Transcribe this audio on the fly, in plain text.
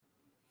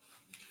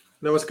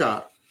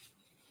Namaskar.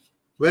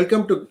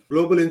 Welcome to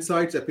Global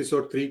Insights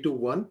episode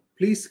 321.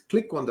 Please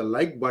click on the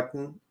like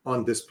button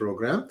on this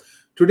program.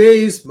 Today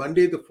is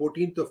Monday, the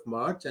 14th of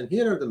March, and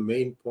here are the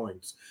main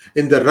points.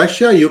 In the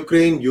Russia,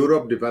 Ukraine,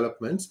 Europe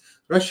developments,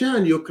 Russia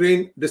and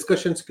Ukraine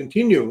discussions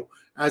continue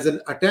as an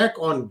attack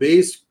on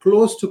base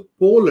close to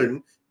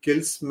Poland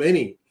kills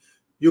many.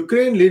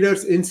 Ukraine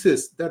leaders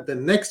insist that the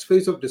next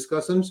phase of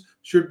discussions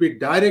should be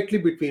directly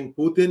between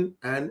Putin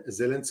and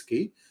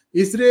Zelensky.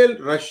 Israel,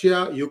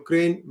 Russia,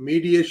 Ukraine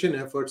mediation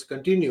efforts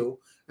continue,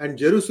 and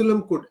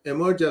Jerusalem could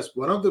emerge as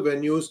one of the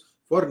venues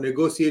for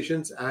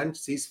negotiations and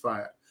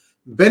ceasefire.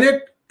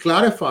 Bennett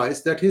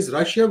clarifies that his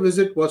Russia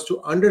visit was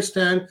to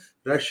understand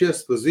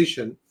Russia's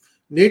position.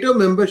 NATO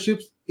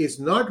membership is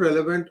not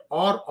relevant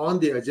or on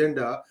the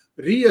agenda,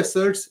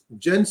 reasserts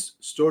Jens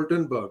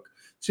Stoltenberg.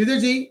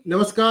 Sridharji,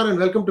 namaskar and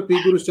welcome to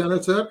P Guru's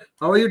channel, sir.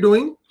 How are you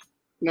doing?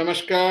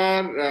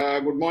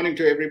 Namaskar. Good morning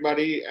to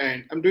everybody.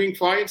 And I'm doing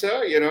fine,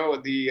 sir. You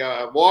know,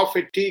 the war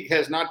fatigue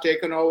has not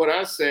taken over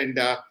us, and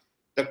the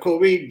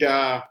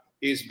COVID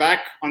is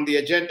back on the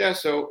agenda.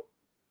 So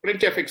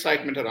plenty of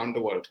excitement around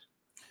the world.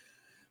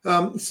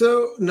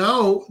 So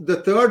now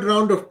the third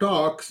round of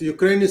talks,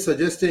 Ukraine is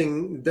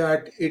suggesting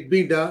that it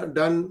be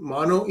done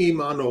mano a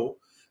mano.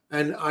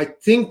 And I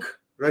think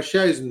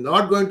Russia is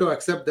not going to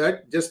accept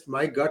that. Just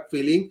my gut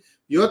feeling.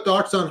 Your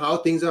thoughts on how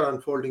things are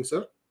unfolding,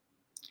 sir?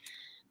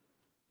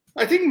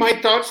 I think my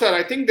thoughts are,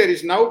 I think there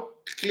is now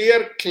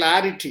clear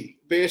clarity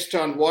based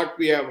on what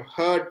we have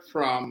heard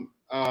from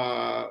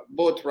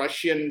both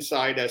Russian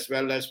side as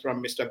well as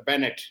from Mr.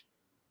 Bennett.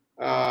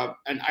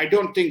 And I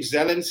don't think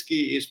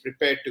Zelensky is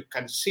prepared to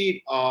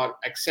concede or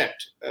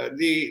accept.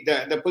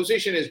 The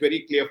position is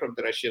very clear from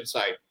the Russian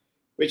side,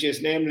 which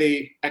is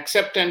namely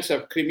acceptance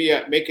of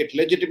Crimea, make it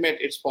legitimate,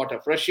 it's part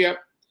of Russia,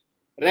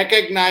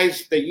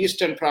 recognize the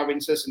eastern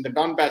provinces in the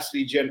Donbass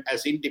region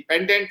as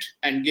independent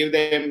and give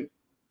them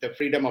the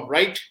freedom of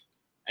right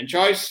and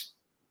choice,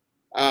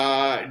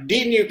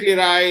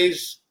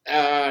 denuclearize,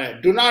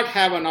 do not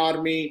have an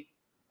army,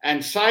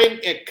 and sign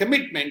a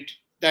commitment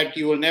that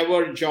you will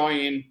never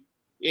join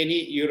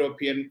any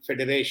European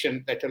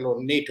federation, let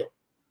alone NATO.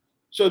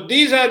 So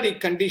these are the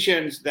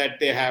conditions that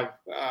they have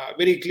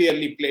very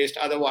clearly placed.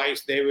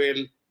 Otherwise, they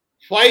will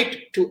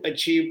fight to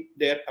achieve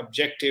their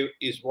objective,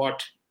 is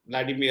what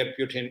Vladimir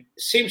Putin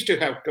seems to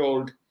have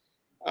told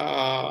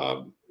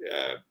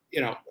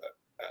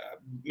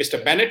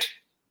Mr. Bennett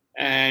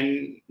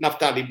and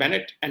Naftali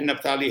Bennett, and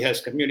Naftali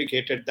has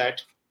communicated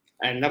that.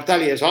 And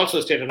Naftali has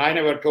also stated, I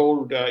never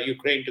told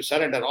Ukraine to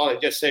surrender. All I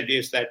just said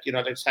is that,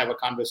 let's have a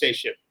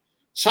conversation.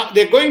 So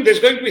there's going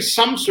to be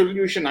some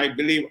solution, I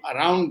believe,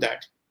 around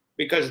that,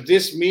 because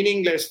this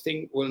meaningless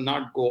thing will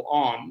not go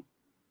on.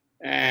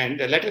 And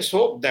let us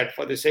hope that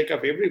for the sake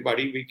of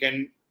everybody,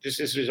 this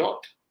is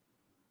resolved.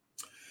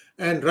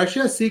 And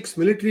Russia seeks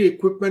military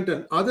equipment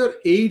and other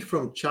aid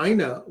from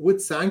China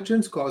with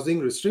sanctions causing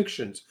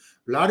restrictions.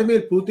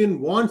 Vladimir Putin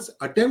wants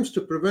attempts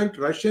to prevent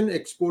Russian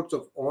exports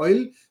of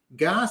oil,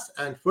 gas,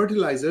 and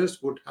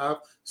fertilizers would have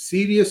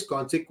serious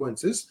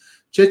consequences.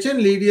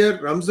 Chechen leader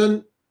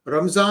Ramzan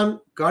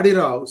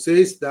Kadyrov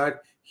says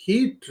that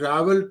he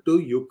traveled to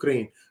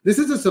Ukraine. This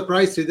is a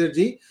surprise,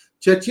 Sridharji.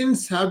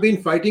 Chechens have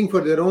been fighting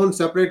for their own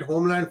separate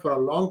homeland for a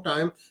long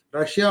time.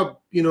 Russia,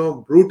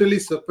 brutally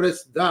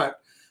suppressed that.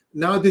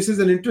 Now, this is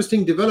an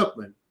interesting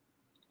development.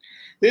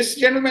 This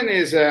gentleman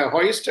is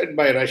hoisted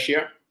by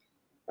Russia.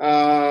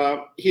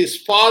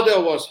 His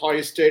father was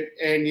hoisted,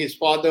 and his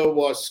father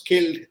was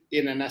killed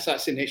in an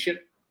assassination.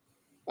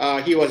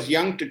 He was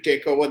young to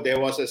take over. There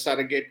was a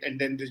surrogate, and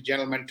then this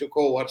gentleman took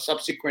over.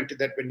 Subsequent to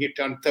that, when he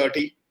turned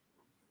 30,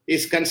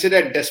 is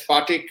considered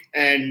despotic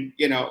and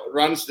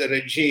runs the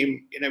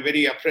regime in a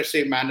very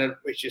oppressive manner,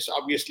 which is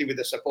obviously with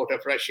the support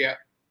of Russia.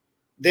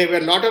 There were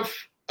a lot of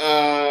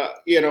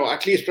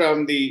at least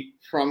from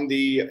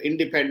the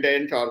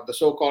independent or the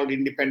so-called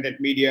independent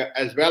media,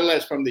 as well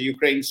as from the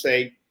Ukraine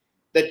side,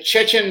 the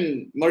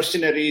Chechen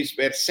mercenaries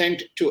were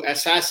sent to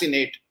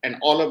assassinate, and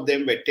all of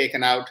them were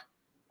taken out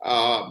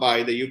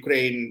by the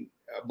Ukraine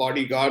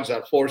bodyguards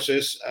or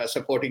forces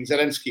supporting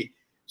Zelensky.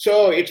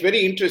 So it's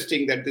very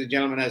interesting that this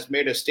gentleman has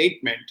made a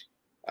statement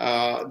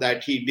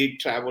that he did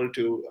travel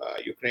to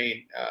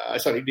Ukraine.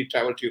 He did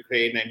travel to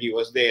Ukraine and he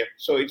was there.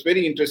 So it's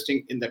very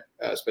interesting in that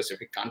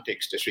specific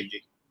context,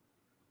 Sriji.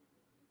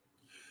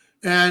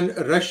 And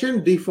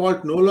Russian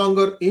default no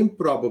longer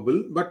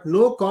improbable, but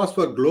no cause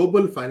for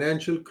global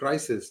financial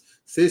crisis,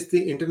 says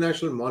the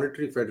International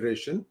Monetary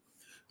Federation.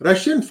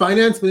 Russian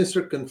finance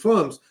minister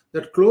confirms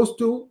that close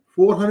to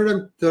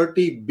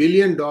 $430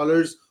 billion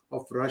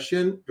of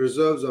Russian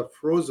reserves are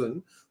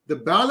frozen. The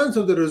balance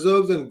of the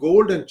reserves in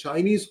gold and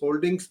Chinese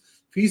holdings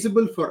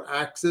feasible for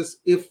access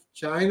if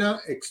China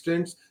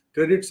extends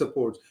credit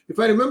support. If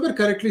I remember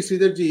correctly,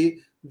 Sridharji,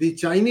 the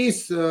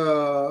Chinese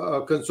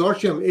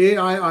consortium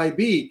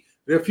AIIB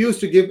refused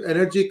to give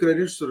energy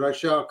credits to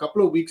Russia a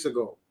couple of weeks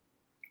ago.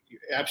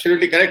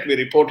 Absolutely correct. We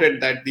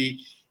reported that the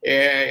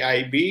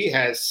AIIB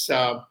has,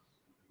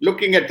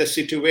 looking at the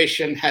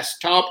situation, has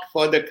stopped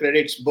further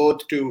credits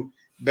both to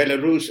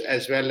Belarus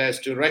as well as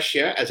to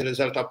Russia as a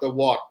result of the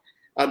war.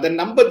 The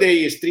number there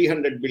is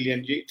 300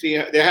 billion.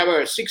 They have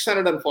a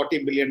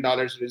 $640 billion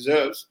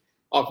reserves,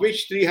 of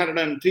which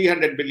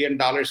 $300 billion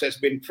has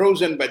been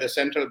frozen by the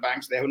central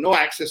banks. They have no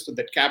access to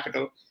that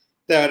capital.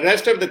 The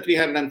rest of the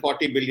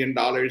 $340 billion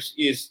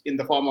is in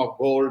the form of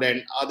gold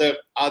and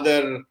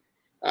other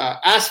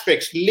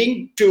aspects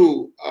linked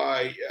to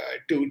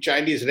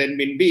Chinese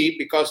renminbi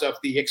because of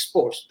the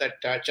exports that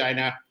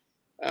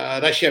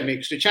Russia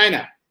makes to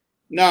China.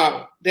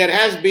 Now, there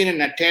has been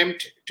an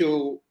attempt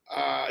to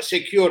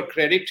secure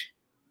credit.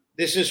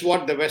 This is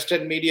what the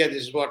Western media,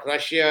 this is what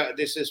Russia,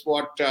 this is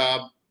what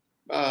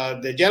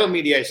the general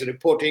media is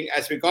reporting.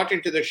 As we got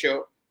into the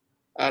show,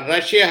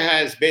 Russia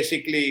has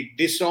basically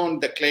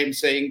disowned the claim,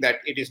 saying that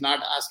it is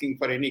not asking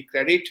for any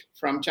credit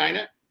from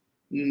China,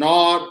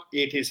 nor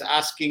it is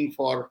asking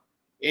for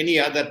any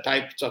other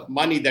types of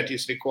money that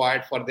is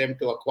required for them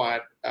to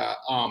acquire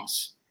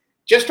arms.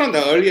 Just on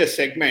the earlier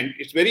segment,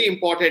 it's very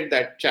important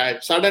that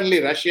suddenly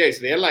Russia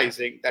is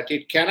realizing that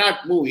it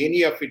cannot move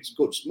any of its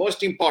goods.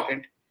 Most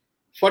important,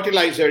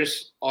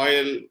 fertilizers,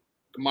 oil,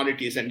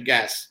 commodities, and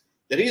gas.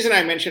 The reason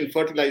I mentioned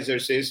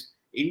fertilizers is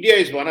India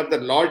is one of the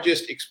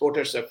largest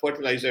exporters of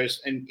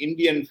fertilizers, and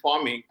Indian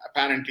farming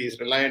apparently is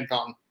reliant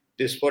on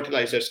these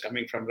fertilizers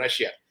coming from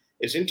Russia.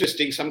 It's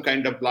interesting, some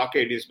kind of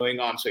blockade is going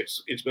on. So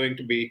it's going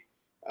to be,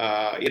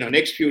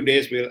 next few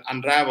days will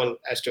unravel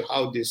as to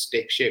how this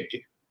takes shape.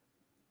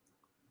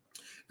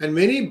 And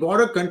many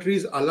border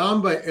countries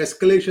alarmed by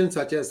escalation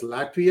such as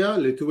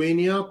Latvia,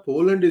 Lithuania,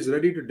 Poland is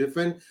ready to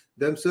defend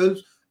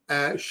themselves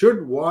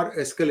should war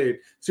escalate.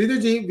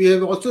 Sridharji, we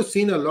have also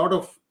seen a lot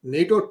of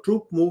NATO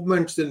troop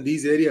movements in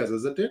these areas,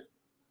 isn't it?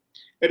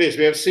 It is.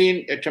 We have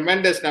seen a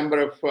tremendous number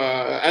of,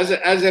 as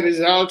a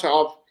result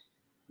of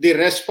the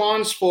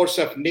response force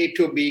of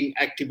NATO being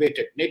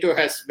activated. NATO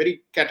has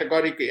very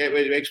categorically,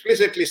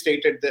 explicitly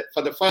stated that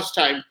for the first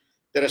time,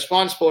 the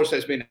response force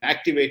has been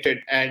activated,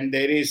 and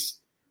there is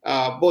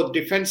both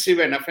defensive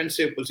and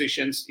offensive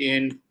positions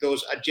in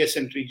those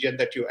adjacent regions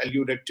that you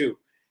alluded to.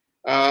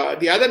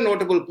 The other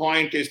notable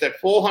point is that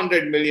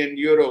 400 million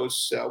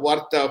euros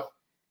worth of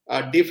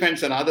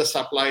defense and other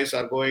supplies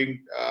are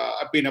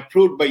have been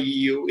approved by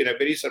EU in a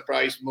very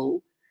surprise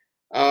move.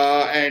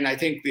 And I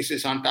think this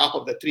is on top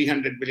of the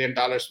 $300 billion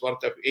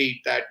worth of aid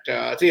that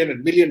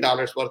 $300 million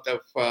worth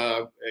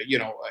of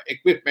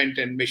equipment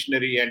and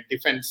machinery and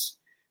defense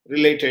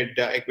related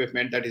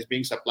equipment that is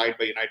being supplied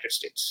by United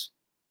States.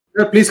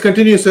 Please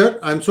continue, sir.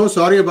 I'm so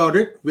sorry about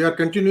it. We are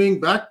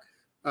continuing back.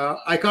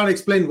 I can't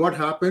explain what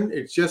happened.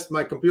 It's just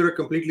my computer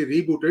completely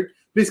rebooted.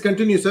 Please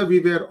continue, sir. We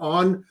were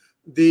on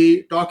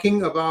the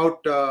talking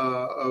about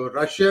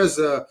Russia's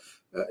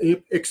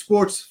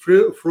exports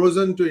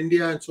frozen to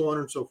India and so on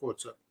and so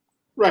forth, sir.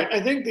 Right.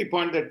 I think the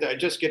point that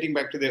just getting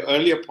back to the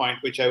earlier point,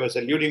 which I was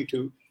alluding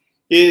to,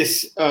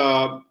 is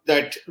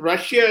that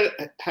Russia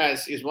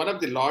is one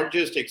of the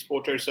largest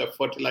exporters of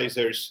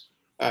fertilizers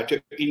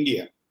to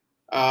India.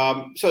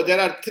 So there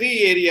are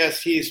three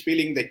areas he is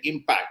feeling the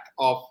impact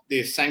of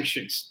the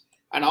sanctions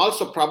and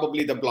also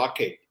probably the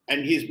blockade.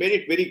 And he's made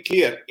it very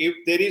clear, if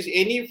there is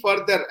any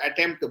further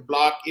attempt to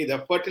block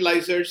either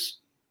fertilizers,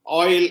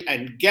 oil,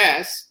 and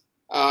gas,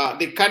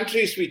 the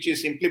countries which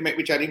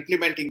are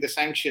implementing the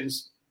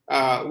sanctions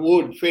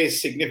would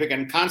face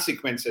significant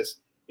consequences.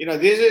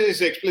 This is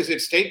his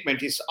explicit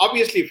statement. He's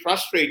obviously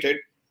frustrated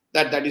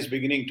that is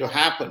beginning to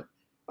happen.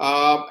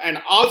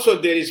 And also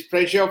there is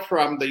pressure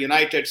from the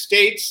United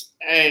States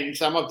and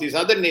some of these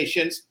other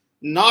nations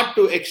not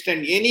to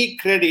extend any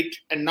credit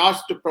and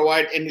not to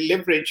provide any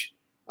leverage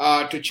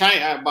to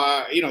China.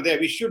 They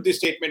have issued this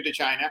statement to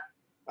China.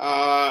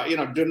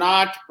 Do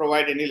not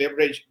provide any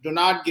leverage. Do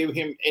not give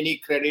him any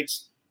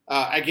credits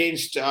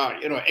against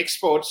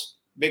exports,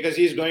 because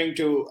he's going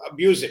to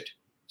abuse it.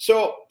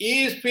 So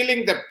he is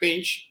feeling the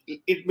pinch.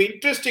 It'll be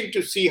interesting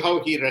to see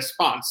how he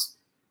responds.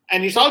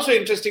 And it's also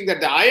interesting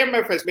that the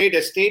IMF has made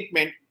a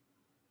statement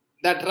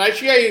that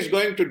Russia is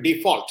going to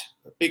default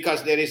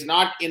because there is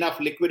not enough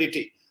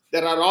liquidity.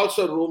 There are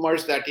also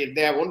rumors that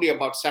they have only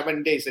about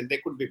 7 days and they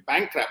could be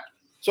bankrupt.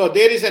 So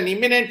there is an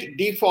imminent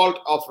default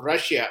of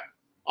Russia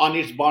on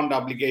its bond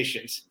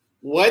obligations.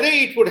 Whether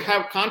it would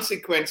have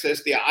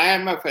consequences, the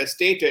IMF has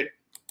stated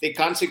the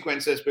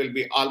consequences will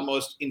be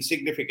almost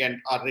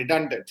insignificant or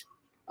redundant.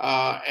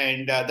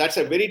 And that's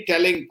a very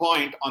telling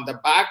point on the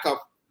back of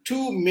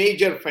two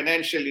major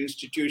financial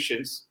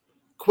institutions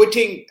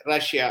quitting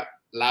Russia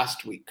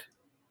last week.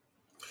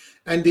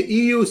 And the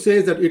EU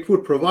says that it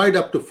would provide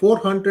up to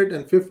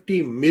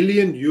 450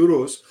 million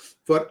euros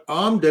for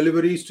armed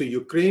deliveries to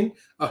Ukraine,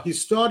 a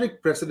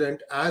historic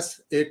precedent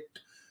as it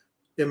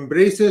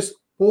embraces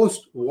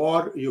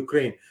post-war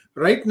Ukraine.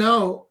 Right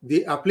now,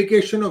 the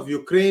application of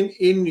Ukraine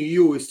in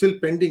EU is still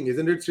pending,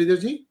 isn't it,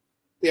 Sridharji?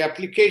 The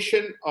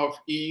application of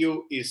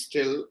EU is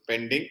still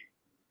pending.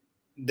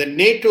 The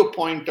NATO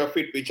point of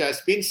it, which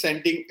has been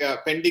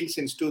pending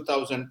since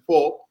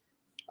 2004,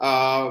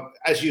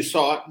 as you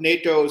saw,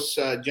 NATO's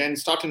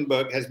Jens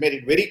Stoltenberg has made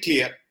it very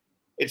clear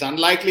it's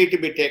unlikely to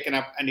be taken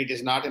up, and it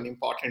is not an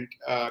important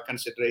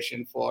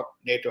consideration for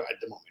NATO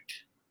at the moment.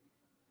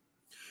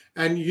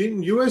 And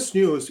in US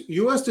news,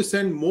 US to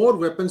send more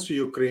weapons to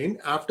Ukraine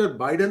after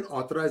Biden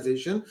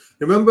authorization.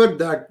 Remember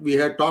that we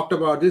had talked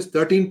about this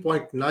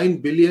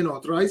 13.9 billion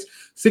authorized,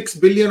 6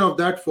 billion of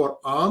that for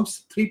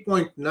arms,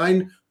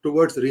 3.9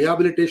 towards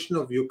rehabilitation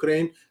of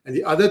Ukraine, and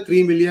the other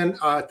 3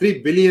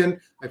 billion,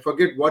 I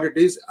forget what it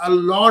is, a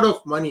lot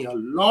of money, a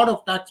lot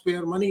of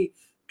taxpayer money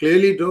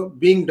clearly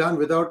being done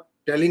without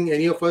telling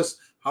any of us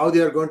how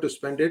they are going to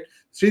spend it.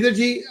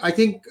 Sridharji, I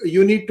think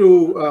you need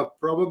to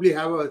probably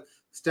have a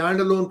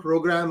standalone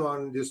program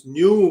on this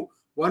new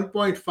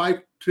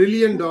 $1.5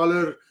 trillion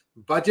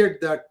budget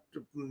that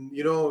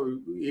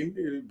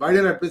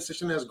Biden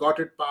administration has got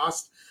it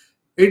passed.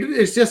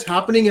 It's just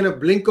happening in a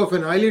blink of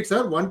an eyelid,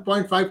 sir.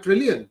 1.5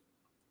 trillion.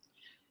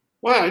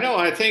 Well,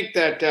 I think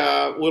that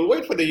we'll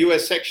wait for the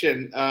US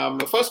section.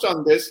 First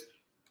on this,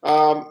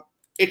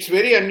 it's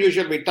very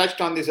unusual. We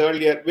touched on this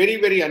earlier. Very,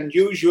 very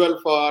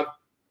unusual for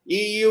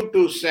EU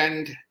to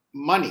send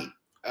money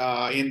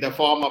in the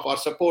form of or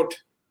support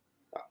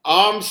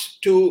arms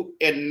to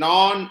a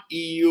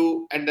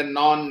non-EU and a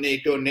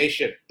non-NATO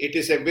nation. It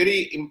is a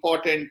very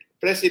important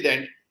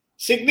precedent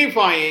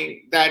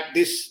signifying that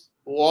this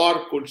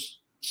war could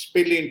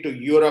spill into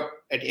Europe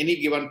at any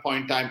given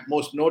point in time,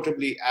 most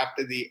notably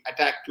after the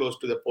attack close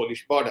to the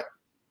Polish border.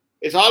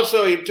 It's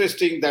also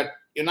interesting that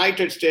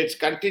United States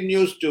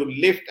continues to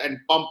lift and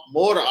pump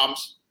more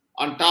arms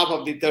on top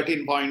of the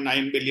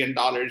 $13.9 billion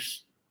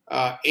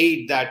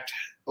aid that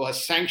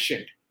was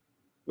sanctioned.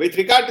 With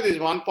regard to this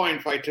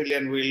 1.5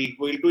 trillion,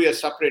 we'll do a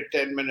separate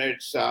 10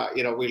 minutes.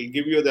 We'll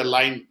give you the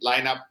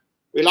lineup.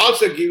 We'll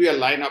also give you a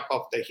lineup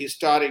of the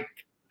historic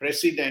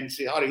precedents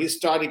or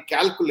historic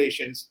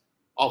calculations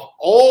of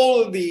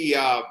all the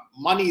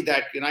money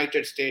that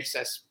United States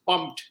has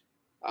pumped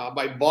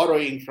by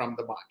borrowing from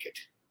the market.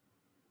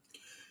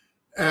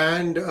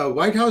 And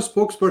White House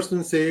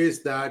spokesperson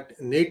says that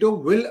NATO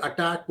will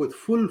attack with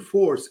full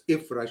force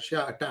if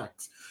Russia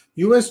attacks.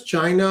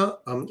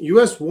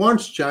 US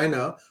warns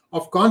China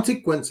of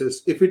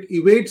consequences if it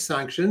evades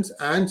sanctions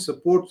and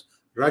supports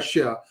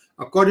Russia.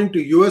 According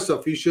to US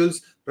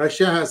officials,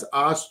 Russia has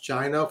asked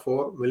China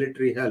for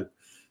military help.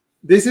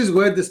 This is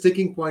where the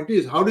sticking point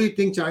is. How do you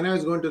think China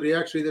is going to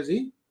react,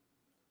 Sridharji?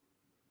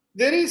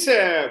 There is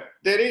a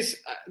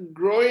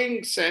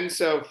growing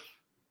sense of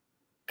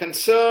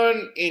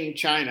concern in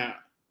China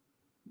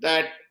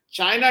that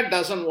China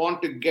doesn't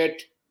want to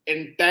get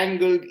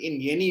entangled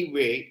in any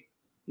way,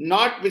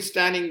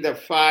 notwithstanding the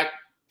fact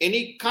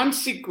any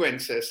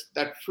consequences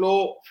that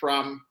flow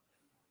from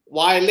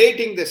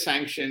violating the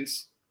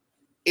sanctions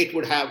it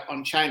would have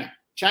on China.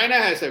 China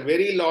has a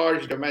very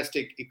large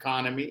domestic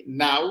economy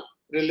now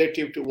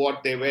relative to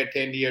what they were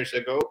 10 years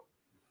ago.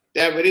 They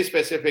have very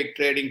specific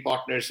trading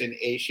partners in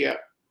Asia.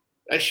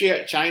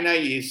 China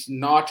is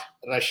not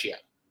Russia.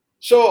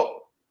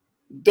 So,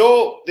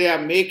 though they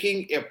are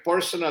making a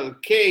personal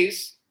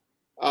case,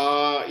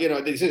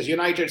 this is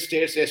United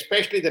States,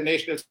 especially the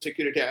National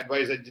Security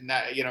Advisor,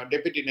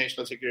 Deputy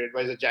National Security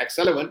Advisor Jack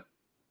Sullivan.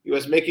 He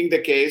was making the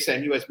case,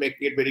 and he was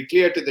making it very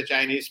clear to the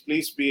Chinese: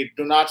 please,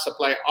 do not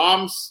supply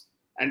arms,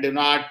 and do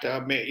not,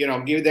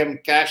 give them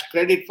cash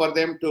credit for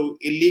them to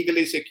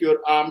illegally secure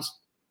arms.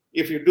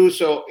 If you do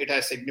so, it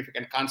has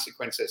significant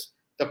consequences.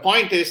 The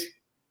point is,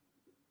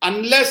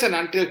 unless and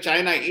until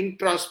China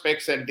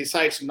introspects and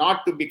decides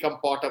not to become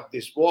part of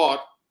this war,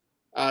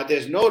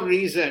 there's no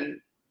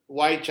reason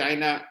why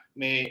China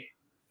may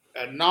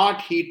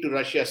not heed to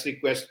Russia's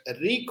request.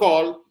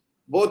 Recall,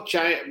 both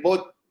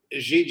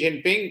Xi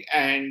Jinping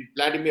and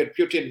Vladimir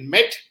Putin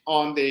met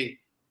on the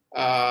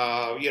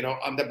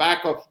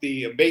back of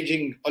the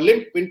Beijing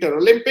Winter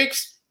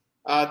Olympics.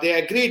 They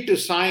agreed to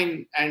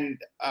sign and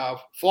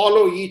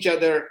follow each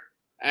other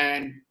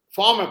and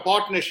form a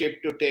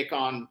partnership to take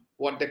on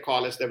what they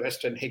call as the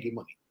Western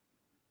hegemony.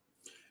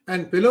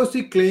 And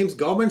Pelosi claims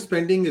government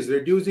spending is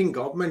reducing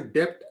government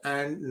debt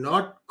and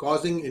not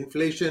causing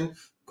inflation,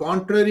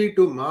 contrary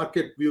to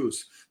market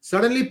views.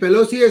 Suddenly,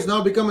 Pelosi has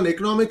now become an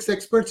economics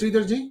expert,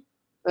 Sridharji?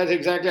 That's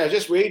exactly. I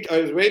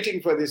was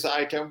waiting for this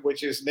item,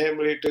 which is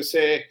namely to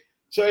say,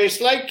 so it's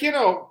like,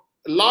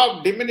 law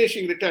of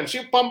diminishing returns.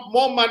 You pump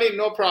more money,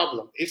 no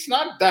problem. It's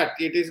not that.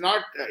 It is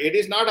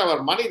not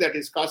our money that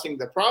is causing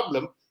the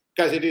problem,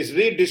 because it is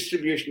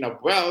redistribution of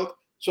wealth.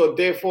 So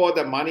therefore,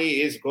 the money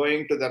is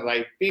going to the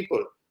right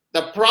people.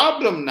 The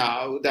problem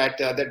now that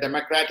the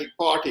Democratic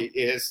Party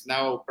is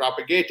now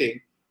propagating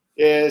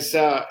is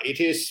it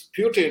is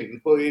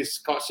Putin who is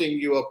causing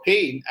you a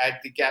pain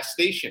at the gas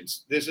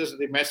stations. This is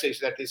the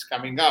message that is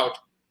coming out.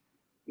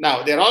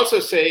 Now, they're also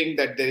saying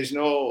that there's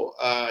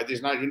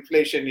not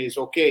inflation is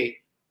okay.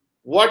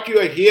 What you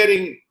are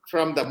hearing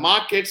from the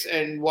markets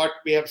and what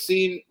I have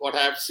seen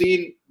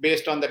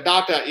based on the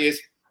data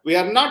is we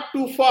are not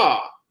too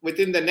far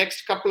within the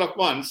next couple of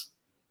months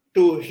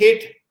to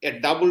hit a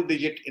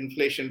double-digit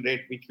inflation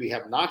rate, which we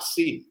have not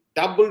seen.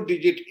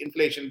 Double-digit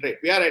inflation rate.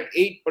 We are at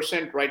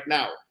 8% right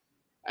now.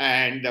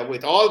 And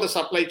with all the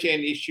supply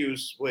chain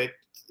issues with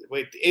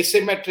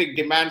asymmetric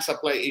demand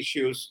supply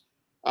issues,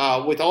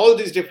 with all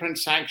these different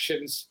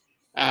sanctions,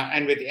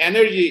 and with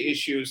energy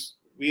issues,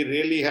 we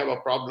really have a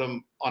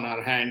problem on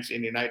our hands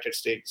in the United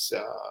States,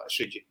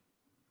 Sriji.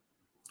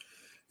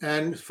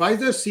 And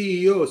Pfizer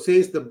CEO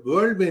says the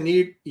world may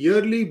need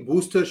yearly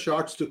booster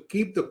shots to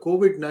keep the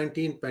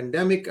COVID-19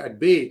 pandemic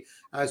at bay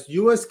as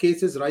US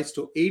cases rise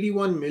to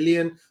 81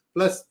 million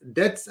plus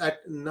deaths at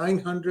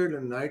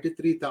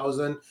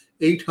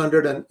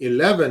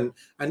 993,811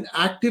 and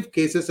active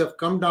cases have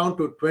come down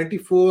to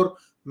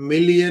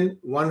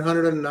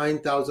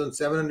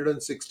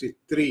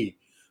 24,109,763.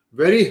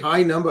 Very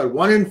high number.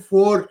 1 in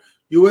 4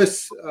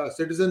 US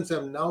citizens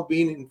have now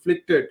been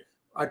inflicted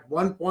at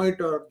one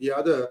point or the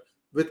other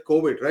with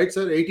COVID, right,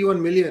 sir? 81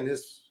 million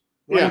is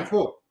 1 in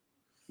 4.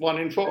 1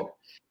 in 4.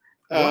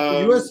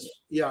 US,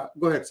 yeah,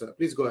 go ahead, sir.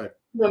 Please go ahead.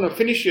 No,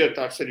 finish your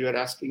thoughts that you are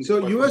asking.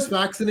 So US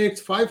vaccinates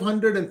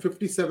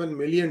 557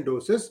 million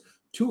doses.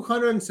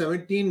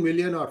 217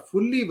 million are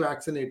fully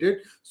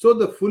vaccinated. So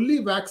the fully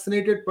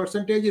vaccinated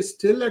percentage is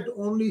still at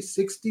only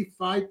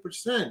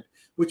 65%,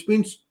 which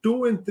means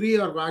 2 in 3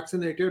 are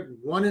vaccinated,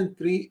 1 in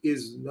 3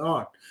 is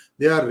not.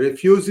 They are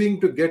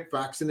refusing to get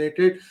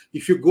vaccinated.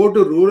 If you go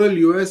to rural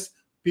US,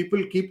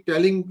 people keep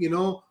telling,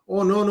 oh,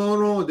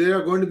 no, there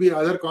are going to be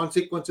other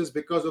consequences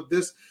because of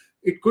this.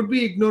 It could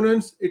be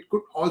ignorance. It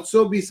could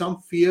also be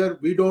some fear.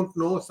 We don't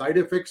know. Side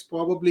effects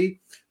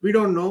probably. We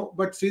don't know.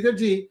 But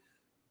Sridharji,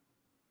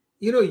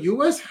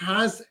 US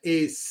has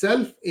a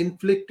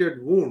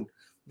self-inflicted wound.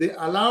 They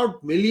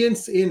allowed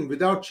millions in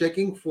without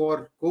checking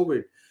for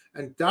COVID.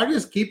 And that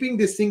is keeping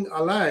this thing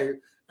alive.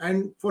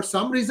 And for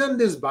some reason,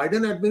 this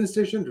Biden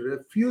administration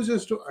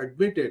refuses to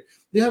admit it.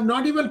 They have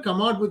not even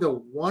come out with a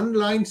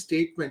one-line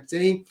statement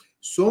saying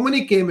so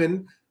many came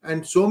in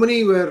and so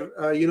many were,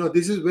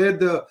 this is where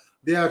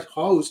they are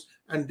housed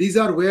and these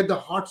are where the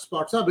hot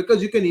spots are,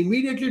 because you can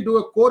immediately do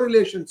a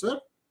correlation, sir.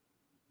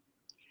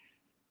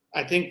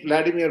 I think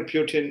Vladimir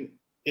Putin,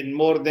 in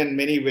more than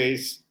many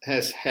ways,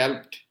 has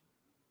helped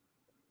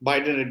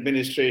Biden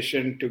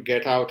administration to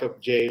get out of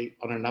jail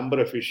on a number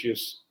of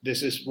issues.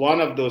 This is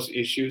one of those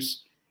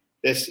issues.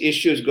 There's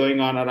issues going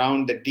on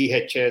around the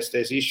DHS.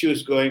 There's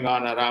issues going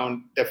on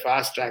around the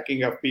fast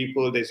tracking of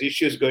people. There's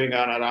issues going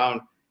on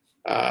around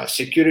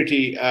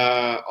security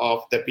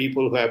of the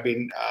people who have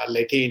been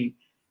let in.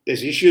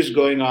 There's issues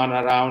going on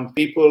around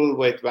people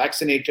with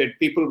vaccinated,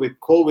 people with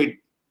COVID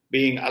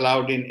being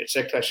allowed in,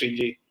 etc.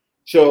 Sriji.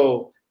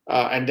 So,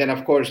 and then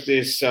of course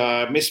this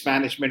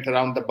mismanagement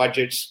around the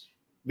budgets.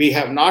 We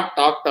have not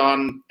talked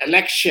on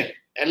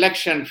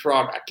election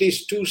fraud. At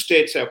least 2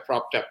 states have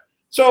propped up.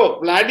 So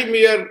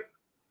Vladimir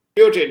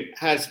Putin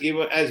has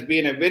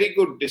been a very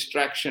good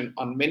distraction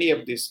on many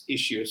of these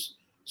issues.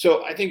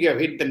 So I think you have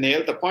hit the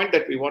nail. The point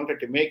that we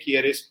wanted to make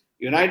here is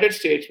United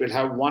States will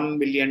have 1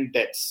 million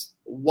deaths.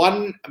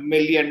 1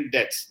 million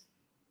deaths.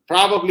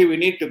 Probably we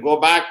need to go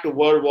back to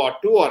World War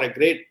II or a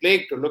Great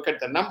Plague to look at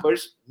the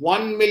numbers.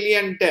 1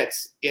 million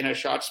deaths in a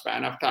short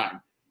span of time.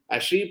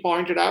 As she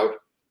pointed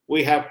out,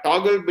 we have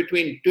toggled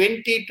between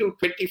 20 to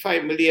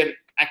 25 million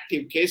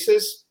active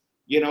cases,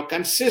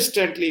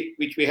 consistently,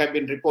 which we have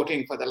been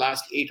reporting for the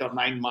last 8 or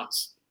 9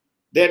 months.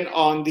 Then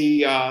on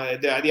the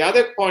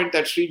other point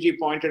that Sriji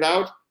pointed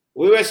out,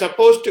 we were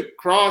supposed to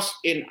cross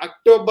in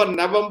October,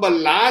 November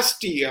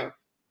last year,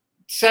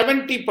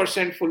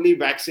 70% fully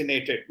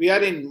vaccinated. We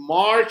are in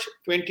March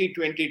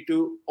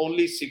 2022,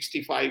 only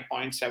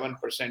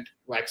 65.7%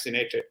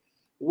 vaccinated.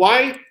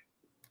 Why?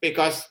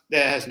 Because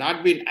there has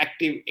not been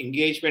active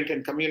engagement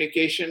and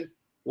communication.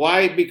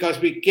 Why? Because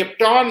we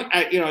kept on,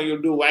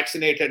 you do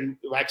vaccinated,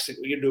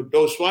 you do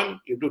dose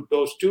 1, you do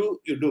dose 2,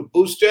 you do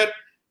booster.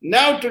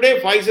 Now today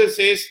Pfizer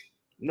says,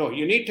 no,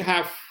 you need to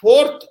have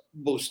 4th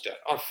booster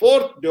or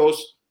 4th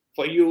dose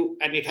for you,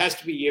 and it has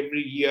to be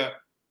every year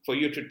for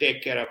you to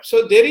take care of.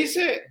 So there is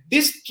a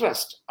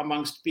distrust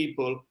amongst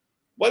people,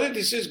 whether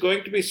this is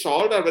going to be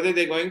solved or whether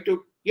they're going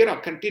to,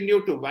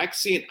 continue to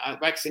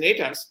vaccinate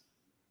us.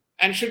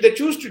 And should they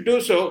choose to do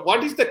so,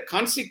 what is the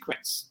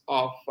consequence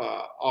of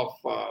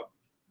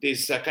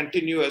this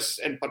continuous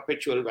and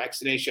perpetual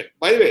vaccination?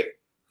 By the way,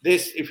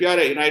 if you are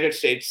a United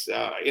States,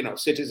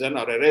 citizen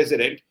or a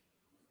resident,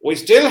 we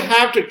still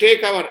have to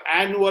take our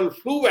annual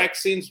flu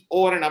vaccines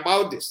over and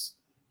above this.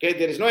 Okay,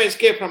 there is no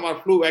escape from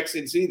our flu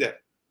vaccines either.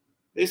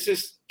 This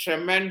is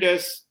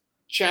tremendous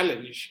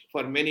challenge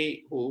for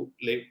many who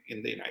live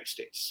in the United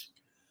States.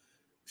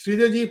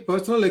 Sridharji,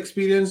 personal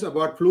experience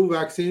about flu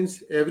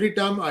vaccines. Every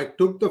time I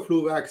took the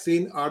flu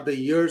vaccine are the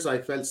years I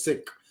felt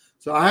sick.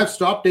 So I have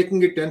stopped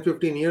taking it 10,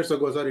 15 years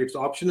ago, sir. It's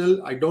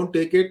optional. I don't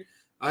take it.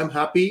 I'm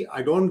happy.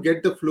 I don't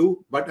get the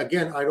flu. But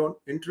again, I don't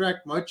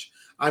interact much.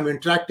 I'm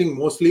interacting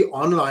mostly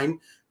online.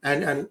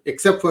 And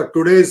except for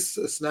today's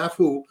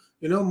snafu,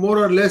 more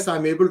or less,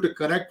 I'm able to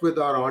connect with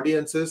our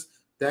audiences.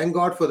 Thank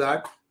God for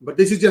that. But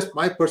this is just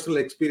my personal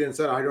experience,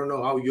 sir. I don't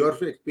know how your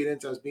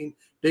experience has been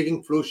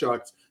taking flu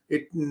shots.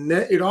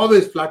 It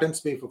always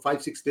flattens me for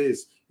 5-6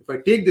 days if I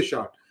take the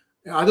shot.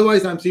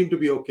 Otherwise, I seem to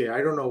be okay.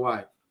 I don't know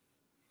why.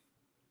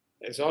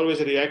 There's always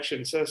a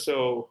reaction, sir.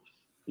 So,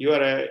 you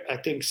are, I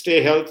think,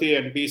 stay healthy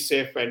and be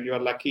safe, and you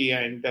are lucky,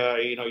 and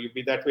you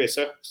be that way,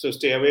 sir. So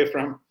stay away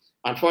from.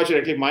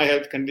 Unfortunately, my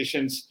health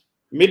conditions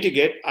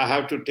mitigate. I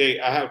have to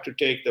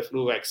take the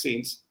flu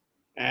vaccines,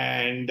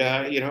 and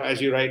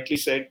as you rightly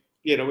said,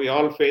 we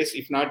all face,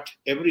 if not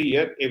every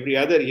year, every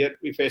other year,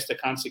 we face the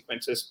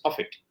consequences of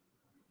it.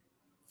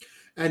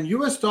 And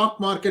US stock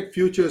market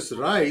futures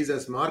rise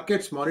as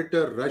markets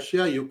monitor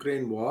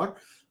Russia-Ukraine war.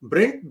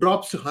 Brent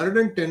drops to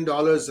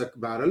 $110 a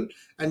barrel,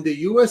 and the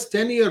US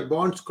 10-year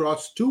bonds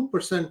cross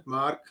 2%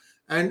 mark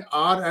and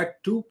are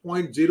at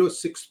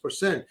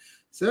 2.06%.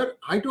 Sir,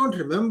 I don't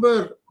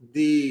remember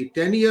the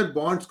 10-year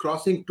bonds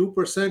crossing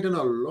 2% in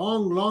a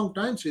long, long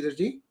time,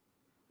 Sridharji.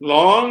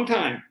 Long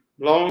time.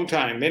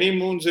 Many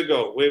moons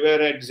ago, we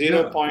were at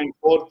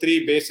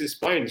 0.43 basis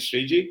points,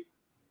 Sriji.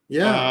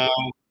 Yeah.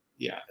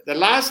 Yeah. The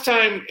last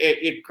time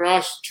it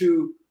crossed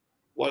 2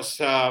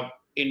 was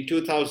in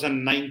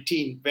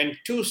 2019, when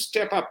 2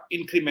 step-up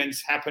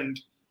increments happened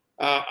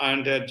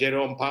under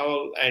Jerome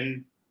Powell,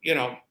 and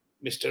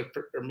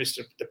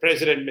the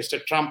President,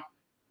 Mr. Trump,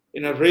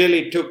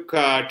 really took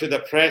to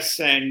the press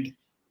and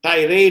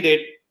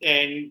tiraded,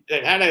 and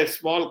that had a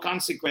small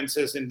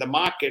consequences in the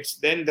markets.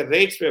 Then the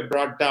rates were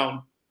brought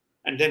down,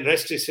 and then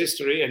rest is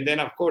history. And then,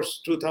 of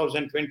course,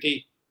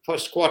 2020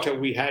 first quarter,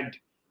 we had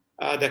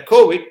the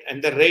COVID,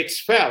 and the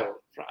rates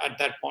fell at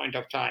that point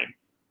of time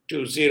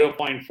to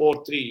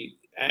 0.43,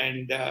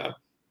 and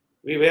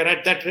we were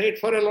at that rate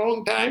for a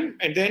long time,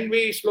 and then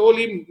we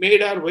slowly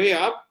made our way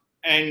up,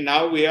 and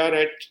now we are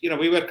at,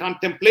 we were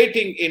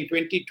contemplating in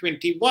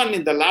 2021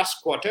 in the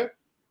last quarter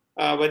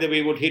whether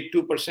we would hit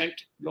 2%.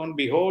 Lo and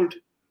behold,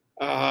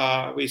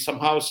 we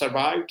somehow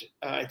survived.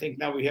 I think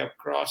now we have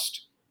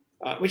crossed,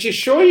 which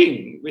is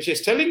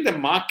telling the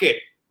market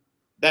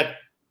that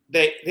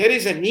there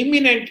is an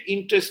imminent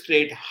interest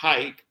rate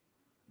hike,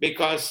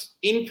 because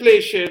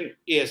inflation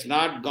has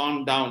not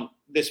gone down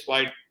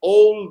despite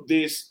all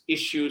these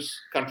issues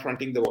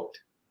confronting the world.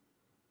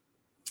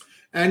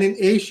 And in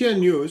Asia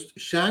news,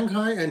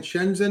 Shanghai and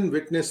Shenzhen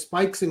witnessed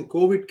spikes in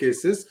COVID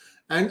cases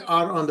and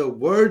are on the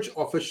verge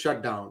of a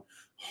shutdown.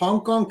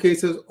 Hong Kong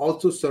cases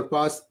also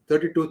surpassed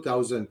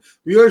 32,000.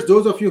 Viewers,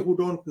 those of you who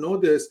don't know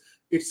this,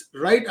 it's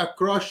right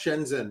across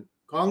Shenzhen.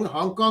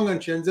 Hong Kong and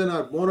Shenzhen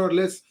are more or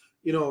less,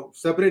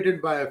 separated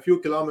by a few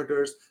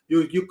kilometers.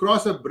 You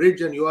cross a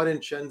bridge and you are in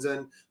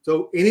Shenzhen.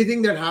 So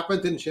anything that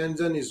happens in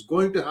Shenzhen is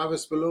going to have a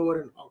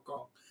spillover in Hong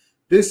Kong.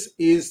 This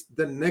is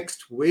the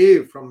next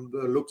wave from the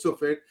looks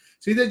of it.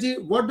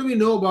 Sridharji, what do we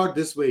know about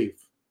this wave?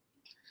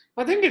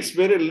 I think it's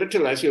very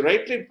little. As you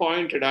rightly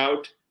pointed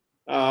out,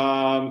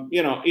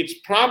 it's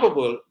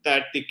probable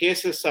that the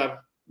cases are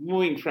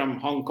moving from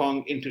Hong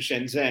Kong into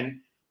Shenzhen.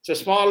 It's a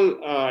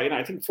small,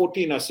 I think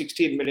 14 or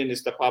 16 million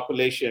is the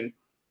population.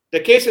 The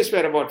cases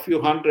were about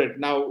few hundred.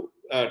 Now,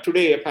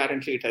 today,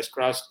 apparently, it has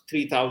crossed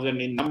 3,000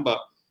 in number.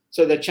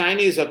 So the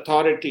Chinese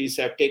authorities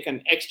have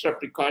taken extra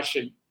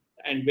precaution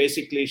and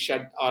basically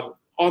are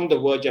on the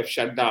verge of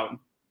shutdown.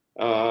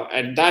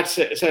 And that's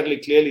certainly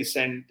clearly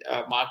sent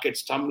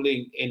markets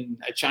tumbling in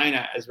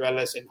China as well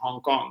as in Hong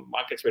Kong.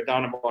 Markets were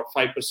down about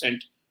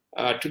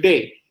 5%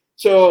 today.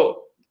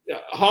 So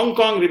Hong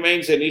Kong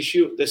remains an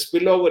issue. The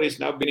spillover is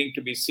now beginning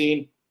to be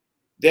seen.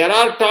 There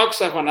are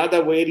talks of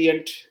another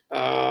variant,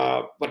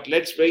 but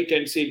let's wait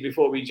and see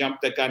before we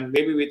jump the gun.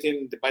 Maybe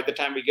by the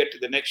time we get to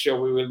the next show,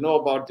 we will know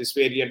about this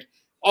variant.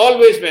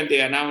 Always when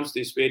they announce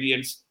these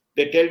variants,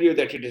 they tell you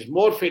that it is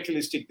more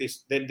fatalistic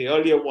than the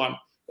earlier one.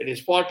 It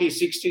is 40,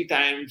 60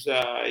 times,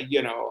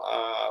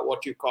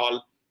 what you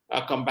call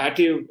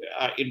combative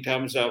in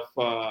terms of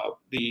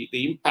the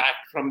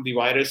impact from the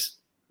virus.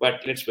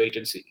 But let's wait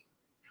and see.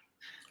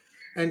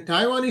 And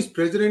Taiwanese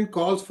president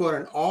calls for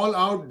an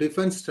all-out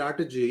defense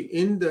strategy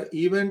in the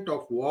event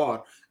of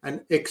war,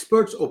 and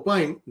experts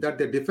opine that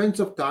the defense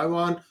of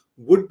Taiwan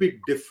would be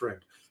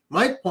different.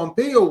 Mike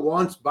Pompeo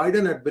warns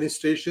Biden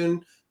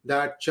administration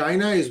that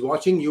China is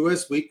watching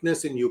US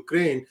weakness in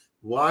Ukraine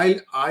while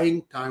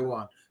eyeing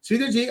Taiwan.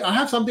 Sridharji, I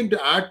have something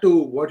to add to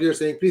what you're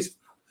saying. Please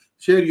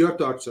share your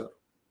thoughts, sir.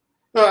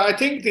 I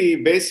think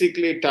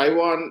basically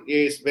Taiwan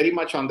is very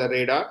much on the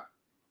radar.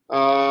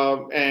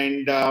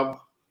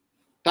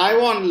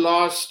 Taiwan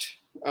lost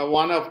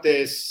one of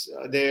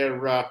their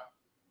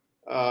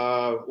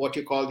what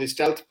you call the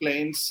stealth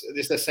planes.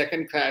 This is the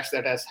second crash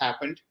that has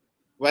happened.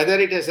 Whether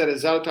it is a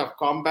result of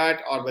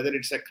combat or whether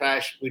it's a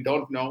crash, we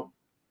don't know.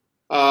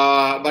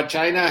 But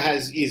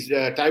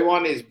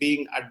Taiwan is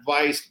being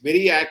advised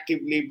very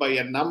actively by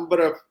a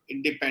number of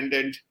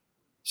independent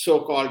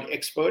so-called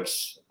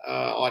experts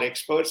or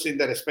experts in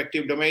the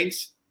respective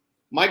domains.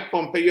 Mike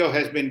Pompeo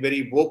has been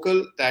very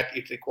vocal that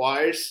it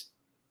requires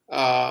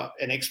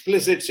an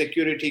explicit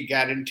security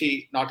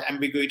guarantee, not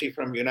ambiguity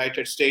from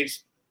United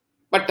States.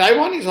 But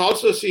Taiwan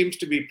also seems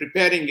to be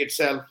preparing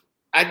itself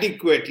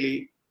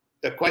adequately.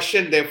 The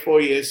question,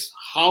 therefore, is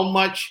how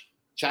much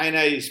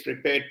China is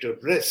prepared to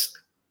risk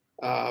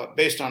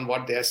based on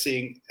what they are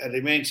seeing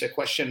remains a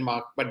question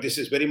mark. But this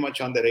is very much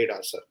on the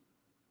radar, sir.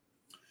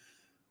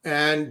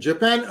 And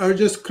Japan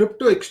urges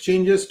crypto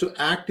exchanges to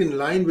act in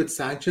line with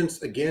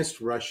sanctions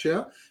against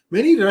Russia.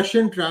 Many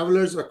Russian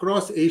travelers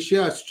across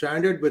Asia are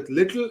stranded with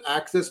little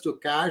access to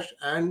cash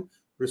and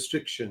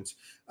restrictions.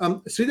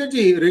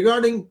 Sridharji,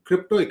 regarding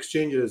crypto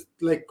exchanges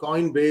like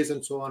Coinbase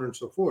and so on and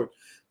so forth,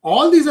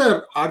 all these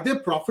are they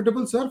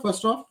profitable, sir?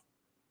 First off,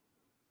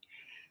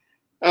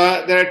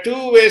 There are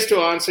two ways to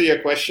answer your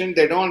question.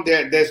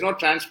 There's no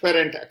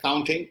transparent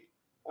accounting.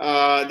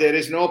 There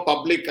is no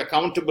public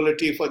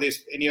accountability for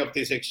any of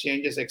these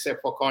exchanges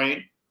except for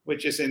Coin,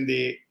 which is in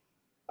the.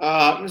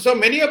 So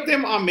many of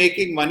them are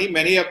making money.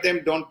 Many of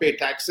them don't pay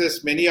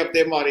taxes. Many of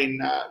them are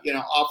in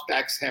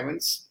off-tax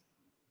havens.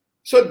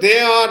 So they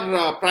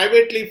are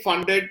privately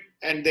funded,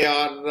 and they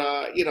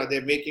are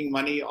they're making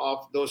money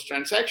off those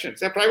transactions.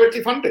 They're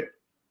privately funded.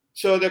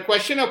 So the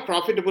question of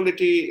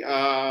profitability,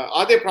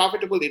 are they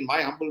profitable? In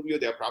my humble view,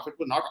 they're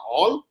profitable. Not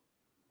all.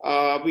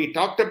 We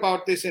talked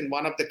about this in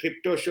one of the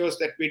crypto shows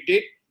that we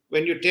did.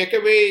 When you take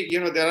away,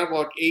 there are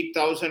about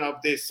 8,000 of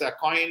these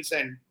coins,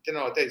 and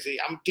there's a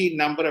umpteen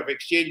number of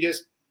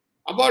exchanges.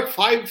 About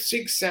 5,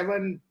 6,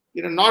 7,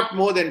 not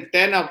more than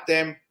 10 of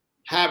them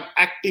have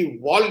active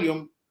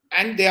volume,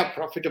 and they are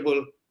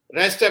profitable.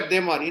 Rest of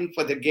them are in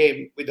for the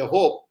game with the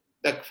hope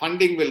that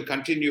funding will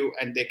continue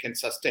and they can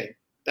sustain.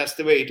 That's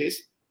the way it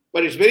is.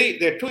 But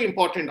there are two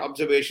important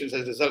observations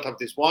as a result of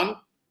this. One,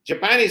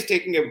 Japan is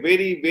taking a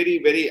very, very,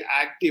 very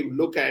active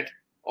look at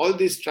all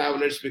these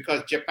travelers,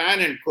 because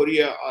Japan and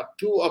Korea are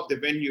two of the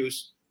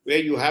venues where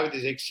you have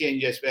these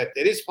exchanges where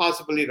there is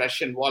possibly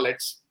Russian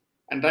wallets,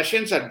 and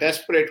Russians are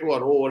desperate who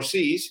are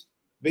overseas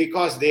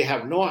because they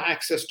have no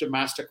access to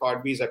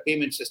MasterCard Visa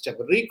payment system.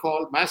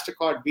 Recall,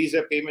 MasterCard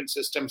Visa payment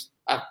systems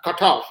are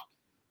cut off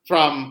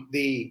from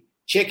the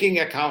checking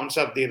accounts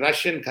of the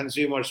Russian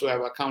consumers who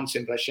have accounts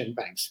in Russian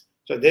banks.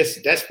 So there's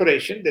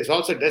desperation. There's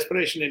also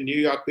desperation in New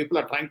York. People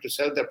are trying to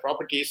sell their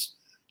properties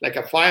like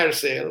a fire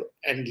sale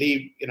and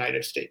leave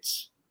United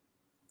States.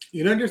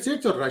 United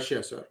States or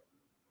Russia, sir?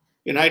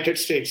 United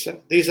States, sir.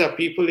 These are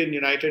people in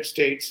United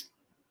States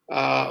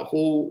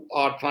who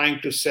are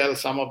trying to sell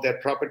some of their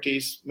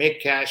properties,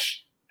 make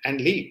cash, and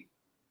leave.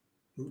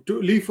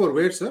 To leave for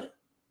where, sir?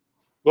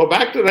 Go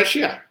back to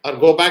Russia, or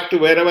go back to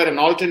wherever an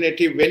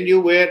alternative venue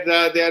where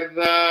they're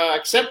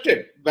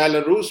accepted.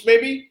 Belarus,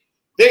 maybe.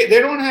 They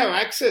don't have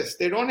access.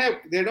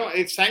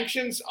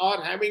 Sanctions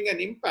are having an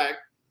impact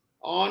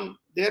on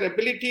their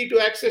ability to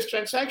access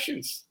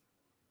transactions.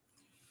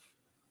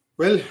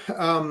 Well,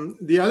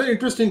 the other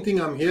interesting thing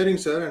I'm hearing,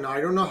 sir, and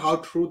I don't know how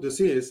true this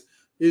is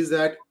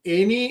that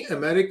any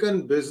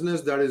American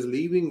business that is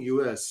leaving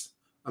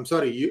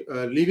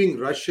leaving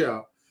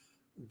Russia,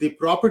 the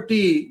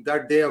property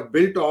that they have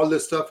built all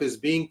this stuff is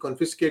being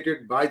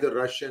confiscated by the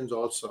Russians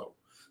also.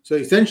 So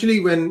essentially,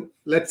 when,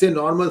 let's say,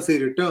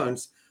 normalcy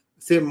returns,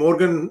 say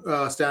Morgan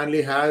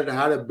Stanley had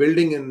a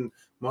building in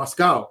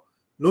Moscow,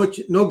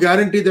 no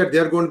guarantee that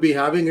they're going to be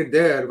having it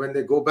there when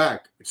they go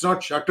back. It's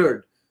not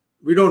shuttered.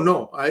 We don't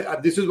know.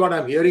 This is what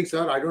I'm hearing,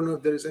 sir. I don't know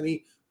if there is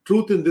any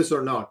truth in this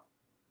or not.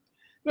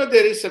 No,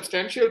 there is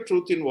substantial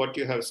truth in what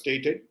you have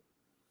stated.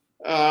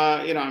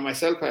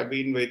 Myself, I've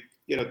been with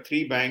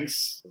 3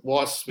 banks,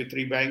 was with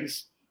 3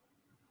 banks.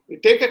 We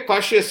take a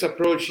cautious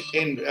approach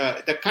in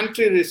the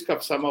country risk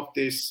of some of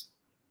these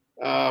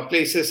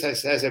places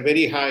has a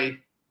very high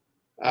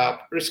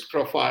risk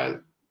profile.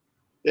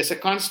 There's a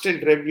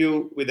constant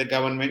review with the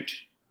government.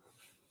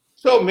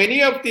 So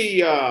many of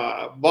the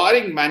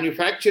barring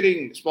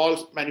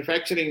small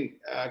manufacturing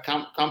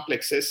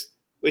complexes,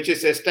 which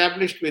is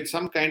established with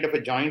some kind of a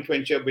joint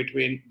venture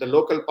between the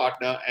local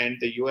partner and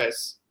the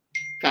US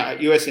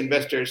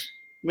investors,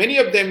 many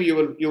of them you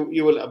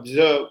will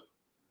observe,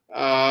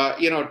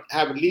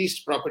 have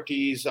leased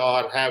properties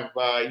or have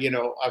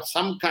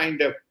some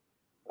kind of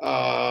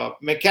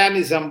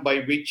mechanism by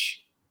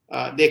which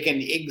they can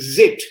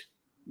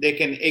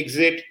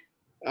exit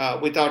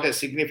without a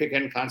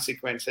significant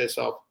consequences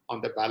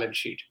on the balance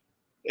sheet,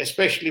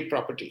 especially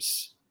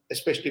properties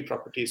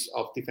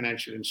of the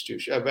financial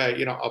institution, of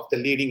the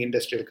leading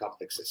industrial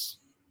complexes.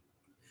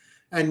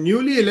 And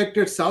newly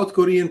elected South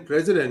Korean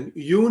President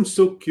Yoon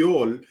Suk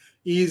Yeol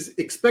is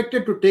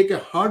expected to take a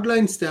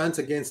hardline stance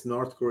against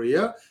North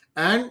Korea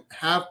and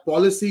have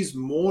policies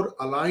more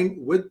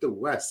aligned with the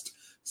West.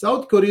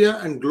 South Korea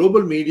and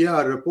global media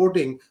are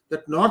reporting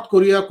that North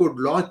Korea could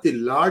launch the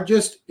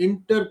largest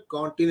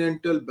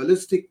intercontinental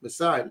ballistic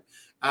missile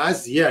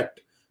as yet,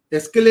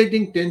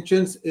 escalating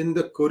tensions in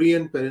the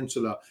Korean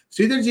peninsula.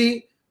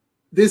 Sridharji,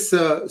 this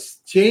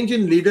change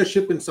in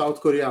leadership in South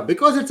Korea,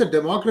 because it's a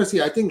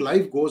democracy, I think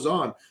life goes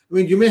on. I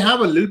mean, you may have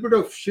a little bit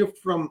of shift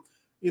from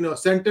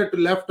center to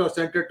left or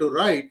center to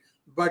right,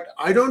 but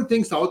I don't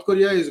think South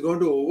Korea is going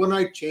to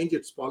overnight change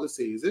its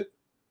policy, is it?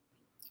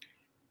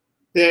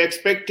 They're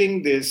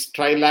expecting this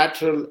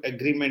trilateral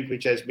agreement,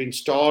 which has been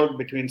stalled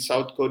between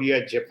South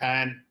Korea,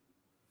 Japan,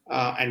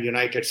 and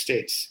United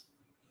States.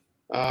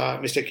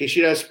 Mr.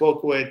 Kishida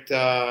spoke with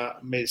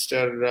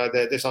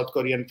the South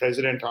Korean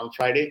president on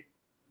Friday.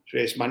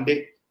 Today is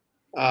Monday.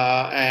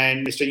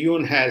 And Mr.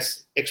 Yoon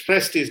has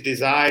expressed his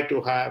desire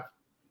to have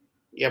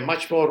a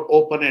much more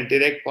open and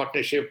direct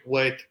partnership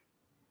with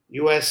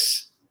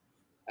US,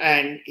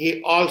 and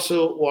he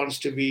also wants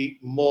to be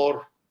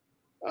more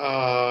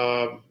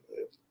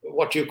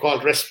what you call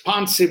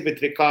responsive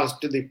with regards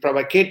to the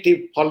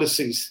provocative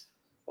policies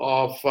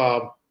of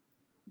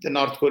the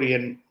North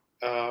Korean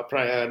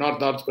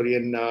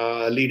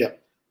leader.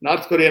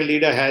 North Korean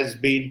leader has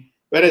been,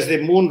 whereas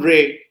the Moon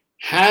Jae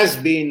has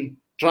been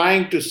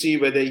trying to see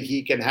whether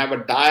he can have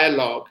a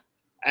dialogue,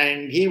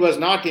 and he was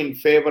not in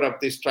favor of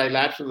this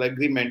trilateral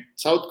agreement.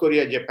 South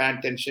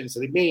Korea-Japan tensions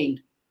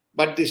remained,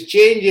 but this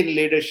change in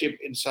leadership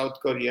in South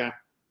Korea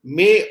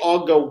may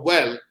augur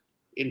well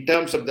in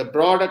terms of the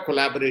broader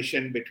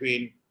collaboration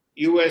between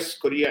US,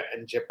 Korea,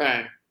 and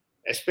Japan,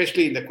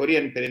 especially in the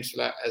Korean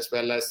Peninsula, as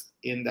well as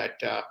in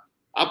that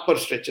upper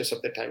stretches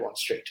of the Taiwan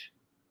Strait.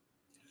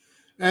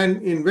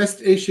 And in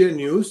West Asia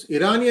news,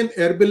 Iranian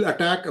Erbil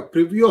attack, a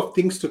preview of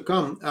things to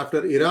come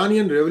after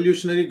Iranian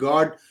Revolutionary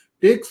Guard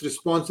takes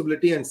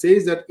responsibility and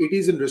says that it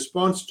is in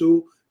response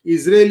to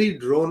Israeli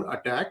drone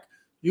attack.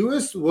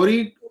 US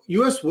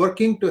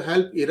working to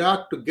help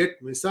Iraq to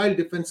get missile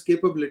defense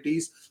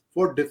capabilities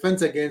for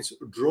defense against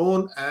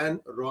drone and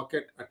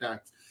rocket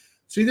attacks.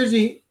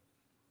 Sridharji,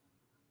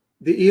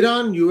 the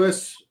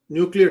Iran-US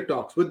nuclear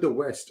talks with the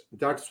West,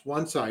 that's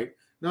one side.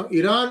 Now,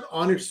 Iran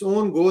on its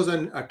own goes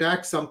and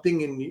attacks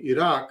something in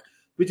Iraq,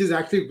 which is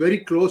actually very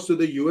close to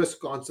the US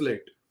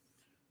consulate.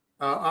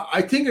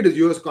 I think it is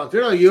US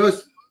consulate or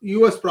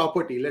US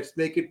property. Let's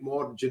make it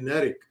more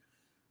generic.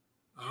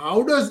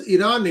 How does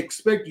Iran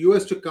expect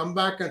US to come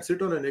back and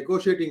sit on a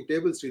negotiating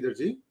table,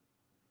 Sridharji?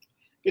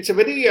 It's a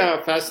very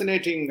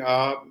fascinating,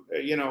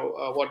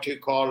 what you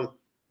call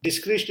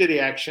discretionary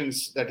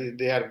actions that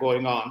they are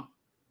going on.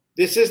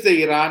 This is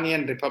the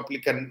Iranian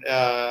Republican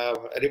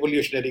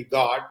Revolutionary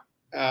Guard,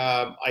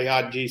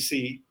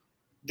 IRGC.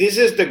 This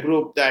is the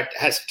group that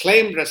has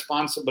claimed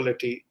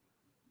responsibility.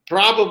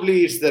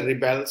 Probably it's the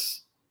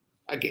rebels.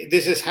 Again,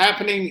 this is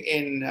happening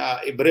in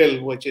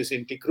Ibril, which is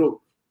in Tikrit,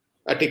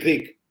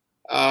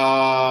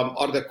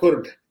 or the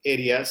Kurd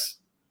areas.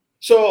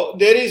 So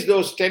there is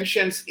those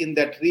tensions in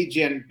that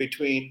region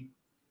between,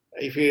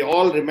 if we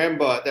all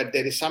remember that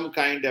there is some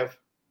kind of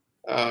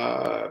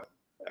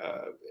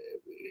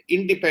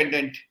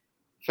independent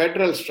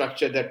federal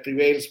structure that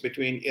prevails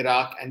between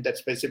Iraq and that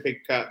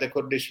specific, the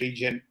Kurdish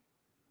region.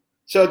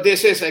 So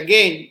this is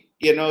again,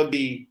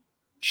 the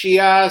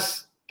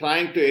Shias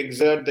trying to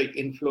exert the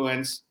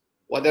influence,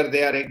 whether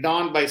they are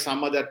ignored by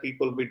some other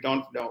people, we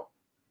don't know.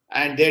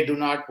 And they do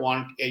not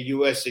want a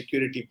US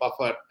security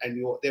buffer,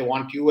 and they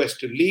want US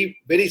to leave,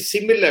 very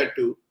similar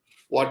to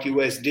what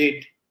US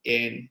did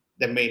in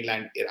the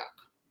mainland Iraq.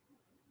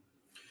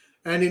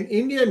 And in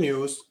India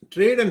news,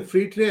 trade and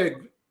free trade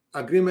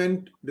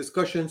agreement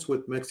discussions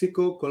with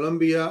Mexico,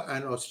 Colombia,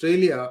 and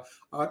Australia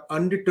are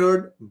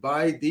undeterred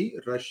by the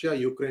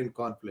Russia-Ukraine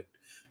conflict.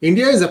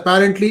 India is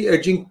apparently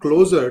edging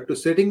closer to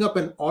setting up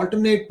an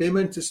alternate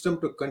payment system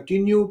to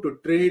continue to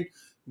trade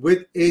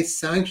with a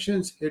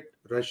sanctions-hit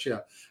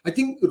Russia. I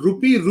think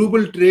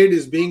rupee-ruble trade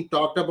is being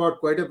talked about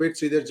quite a bit,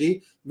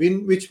 Sridharji,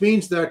 which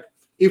means that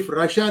if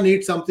Russia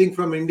needs something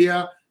from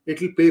India, it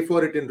will pay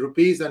for it in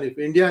rupees, and if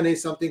India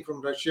needs something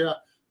from Russia,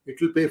 it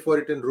will pay for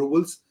it in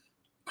rubles.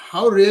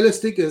 How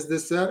realistic is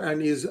this, sir?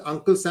 And is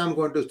Uncle Sam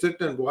going to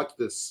sit and watch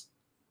this?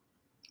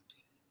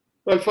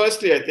 Well,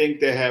 firstly, I think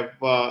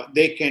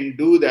they can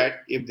do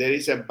that if there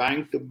is a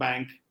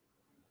bank-to-bank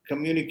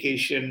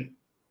communication,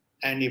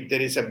 and if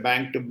there is a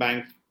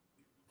bank-to-bank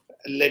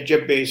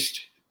ledger-based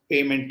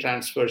payment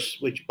transfers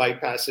which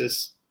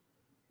bypasses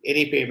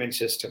any payment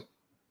system.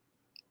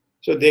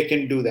 So they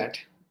can do that.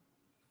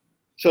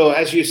 So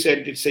as you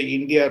said, it's a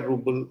India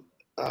ruble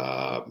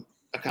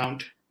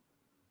account.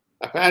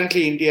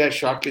 Apparently, India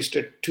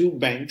shortlisted 2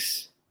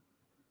 banks.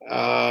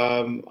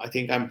 I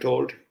think I'm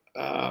told.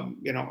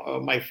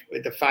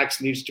 The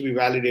facts needs to be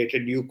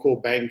validated.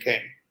 UCO Bank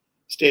and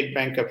State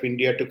Bank of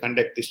India to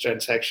conduct this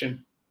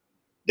transaction.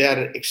 They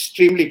are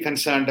extremely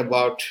concerned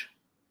about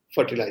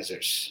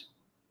fertilizers.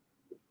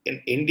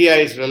 India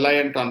is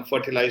reliant on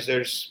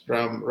fertilizers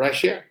from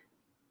Russia,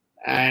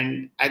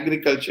 and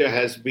agriculture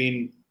has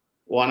been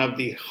one of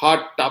the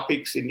hot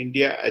topics in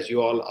India, as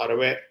you all are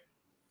aware.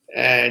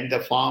 And the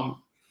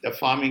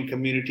farming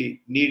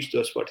community needs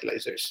those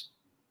fertilizers.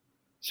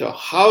 So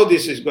how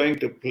this is going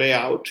to play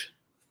out,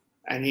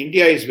 and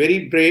India is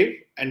very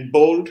brave and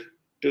bold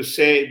to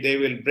say they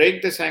will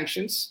break the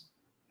sanctions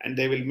and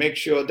they will make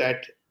sure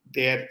that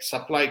their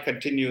supply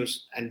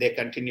continues and they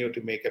continue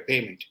to make a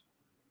payment.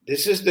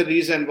 This is the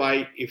reason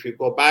why, if you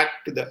go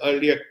back to the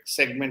earlier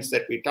segments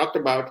that we talked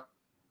about,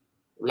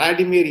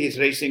 Vladimir is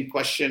raising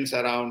questions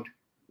around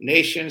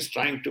nations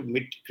trying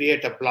to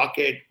create a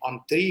blockade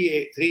on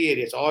three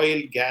areas: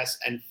 oil, gas,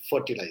 and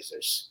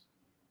fertilizers,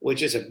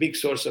 which is a big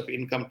source of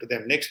income to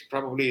them. Next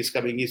probably is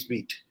coming is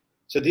wheat.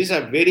 So these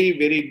are very,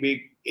 very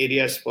big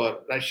areas for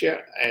Russia,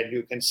 and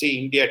you can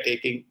see India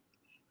taking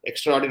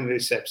extraordinary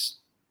steps.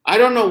 I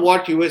don't know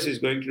what US is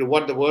going to do,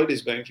 what the world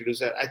is going to do,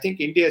 sir. I think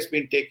India has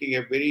been taking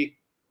a very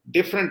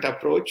different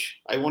approach.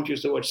 I won't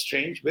use the word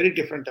strange, very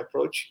different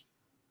approach.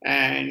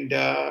 And,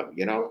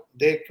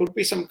 there could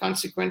be some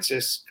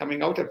consequences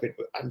coming out of it.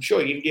 I'm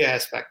sure India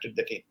has factored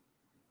that in.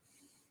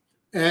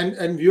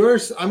 And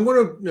viewers, I'm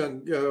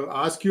going to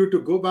ask you to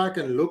go back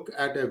and look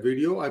at a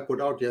video I put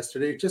out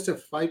yesterday. It's just a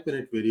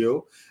 5-minute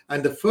video.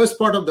 And the first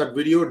part of that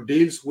video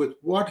deals with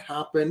what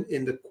happened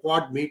in the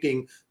Quad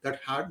meeting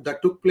that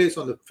took place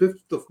on the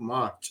 5th of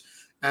March.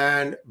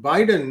 And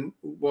Biden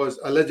was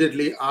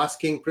allegedly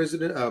asking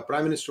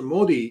Prime Minister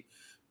Modi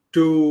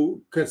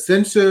to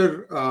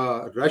censor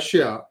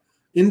Russia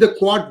in the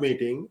Quad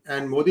meeting.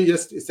 And Modi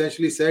just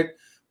essentially said,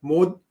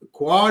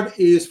 Quad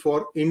is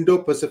for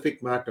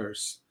Indo-Pacific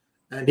matters.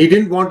 And he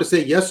didn't want to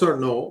say yes or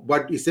no,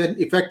 but he said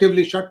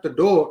effectively shut the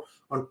door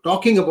on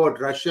talking about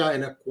Russia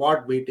in a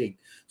Quad meeting.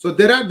 So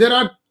there are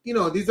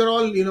these are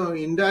all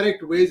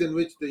indirect ways in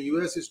which the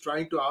US is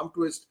trying to arm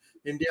twist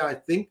India, I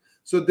think.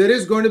 So there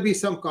is going to be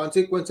some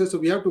consequences. So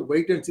we have to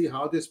wait and see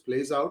how this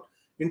plays out.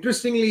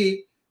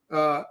 Interestingly,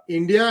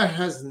 India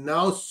has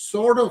now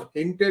sort of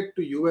hinted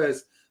to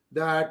US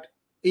that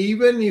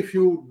even if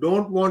you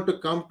don't want to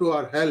come to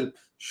our help,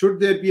 should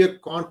there be a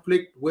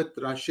conflict with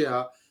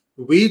Russia,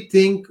 we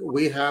think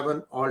we have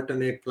an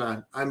alternate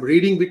plan. I'm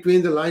reading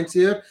between the lines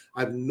here.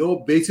 I have no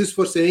basis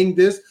for saying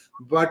this,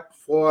 but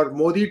for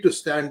Modi to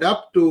stand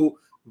up to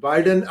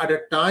Biden at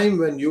a time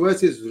when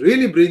US is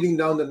really breathing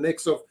down the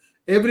necks of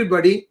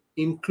everybody,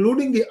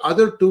 including the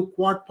other two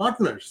Quad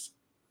partners.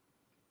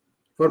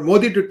 For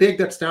Modi to take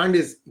that stand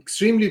is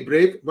extremely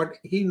brave, but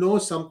he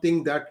knows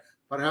something that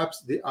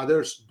perhaps the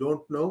others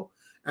don't know.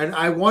 And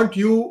I want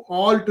you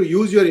all to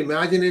use your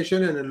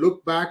imagination and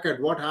look back at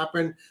what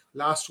happened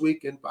last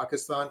week in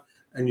Pakistan,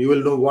 and you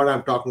will know what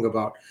I'm talking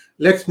about.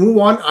 Let's move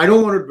on. I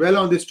don't want to dwell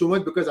on this too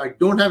much because I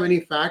don't have any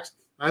facts.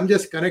 I'm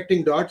just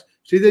connecting dots.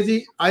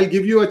 Sridharji, I'll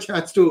give you a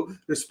chance to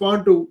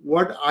respond to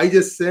what I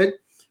just said,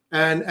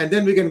 and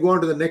then we can go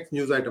on to the next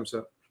news item,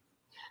 sir.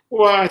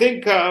 Well, I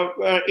think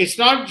it's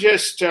not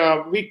just,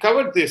 we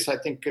covered this, I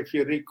think, if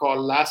you recall,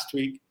 last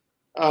week.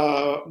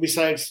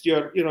 Besides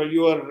your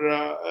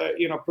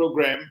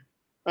program,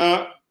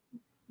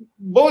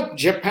 both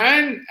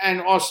Japan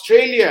and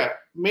Australia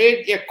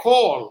made a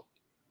call.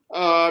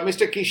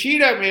 Mr.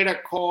 Kishida made a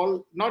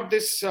call, not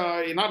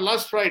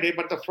last Friday,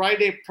 but the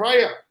Friday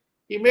prior.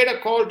 He made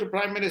a call to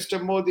Prime Minister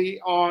Modi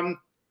on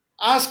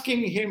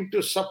asking him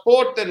to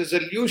support the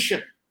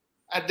resolution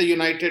at the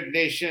United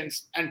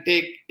Nations and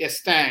take a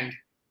stand.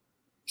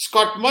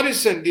 Scott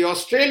Morrison, the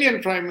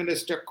Australian Prime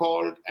Minister,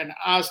 called and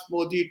asked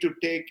Modi to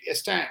take a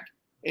stand.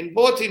 In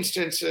both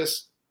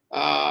instances,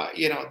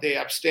 they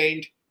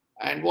abstained.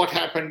 And what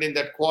happened in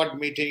that Quad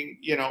meeting,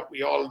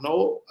 we all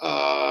know.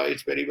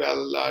 It's very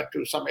well,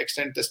 to some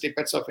extent, the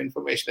snippets of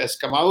information has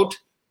come out.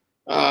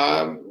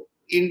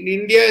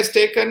 India has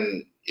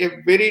taken a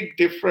very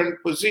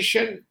different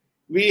position.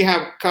 We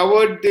have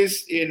covered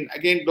this in,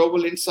 again,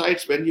 Global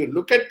Insights. When you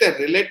look at the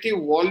relative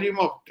volume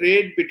of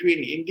trade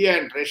between India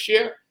and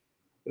Russia,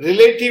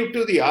 relative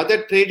to the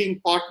other trading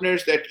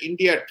partners that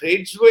India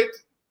trades with,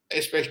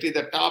 especially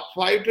the top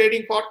 5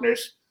 trading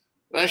partners,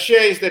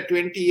 Russia is the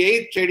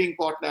 28th trading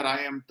partner, I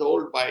am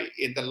told,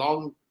 in the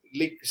long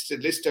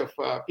list of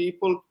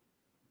people.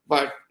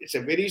 But it's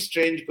a very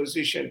strange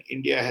position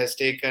India has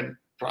taken.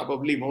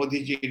 Probably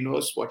Modi ji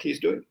knows what he's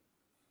doing.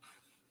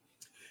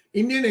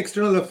 Indian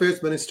External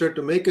Affairs Minister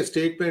to make a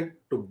statement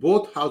to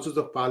both houses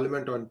of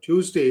parliament on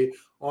Tuesday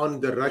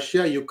on the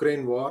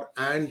Russia-Ukraine war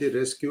and the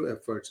rescue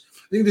efforts.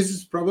 I think this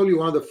is probably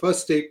one of the first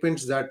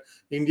statements that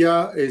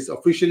India is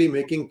officially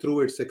making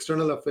through its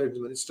External Affairs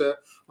Minister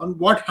on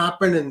what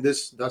happened in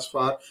this thus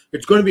far.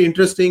 It's going to be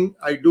interesting.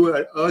 I do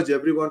urge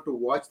everyone to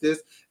watch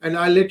this. And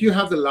I'll let you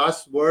have the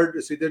last word,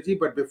 Sridharji.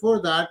 But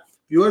before that,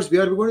 viewers, we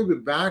are going to be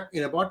back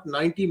in about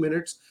 90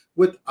 minutes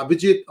with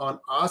Abhijit on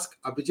Ask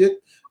Abhijit.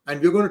 And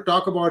we're going to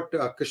talk about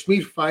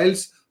Kashmir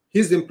Files,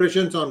 his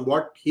impressions on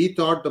what he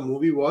thought the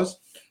movie was.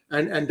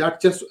 And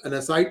that's just an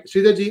aside.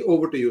 Sridharji,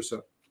 over to you, sir.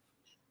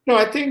 No,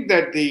 I think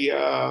that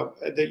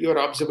your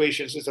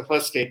observations is the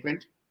first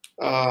statement.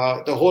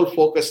 The whole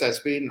focus has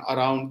been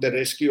around the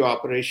rescue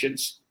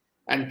operations.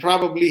 And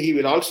probably he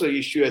will also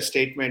issue a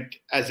statement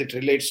as it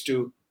relates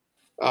to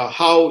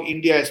how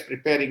India is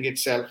preparing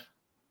itself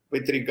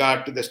with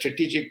regard to the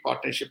strategic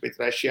partnership with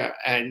Russia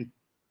and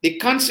the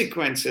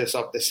consequences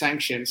of the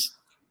sanctions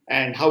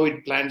and how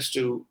it plans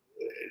to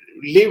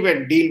live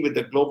and deal with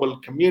the global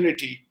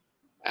community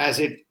as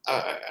it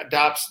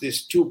adopts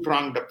this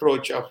two-pronged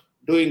approach of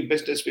doing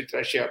business with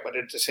Russia, but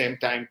at the same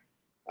time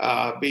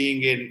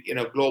being in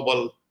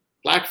global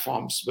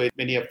platforms with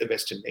many of the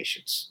Western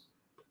nations.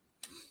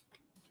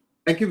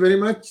 Thank you very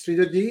much,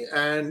 Sridharji.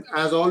 And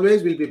as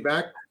always, we'll be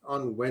back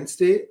on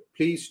Wednesday.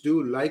 Please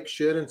do like,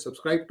 share, and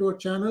subscribe to our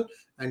channel.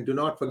 And do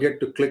not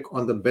forget to click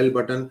on the bell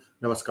button.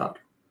 Namaskar.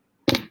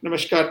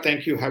 Namaskar.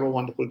 Thank you. Have a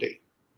wonderful day.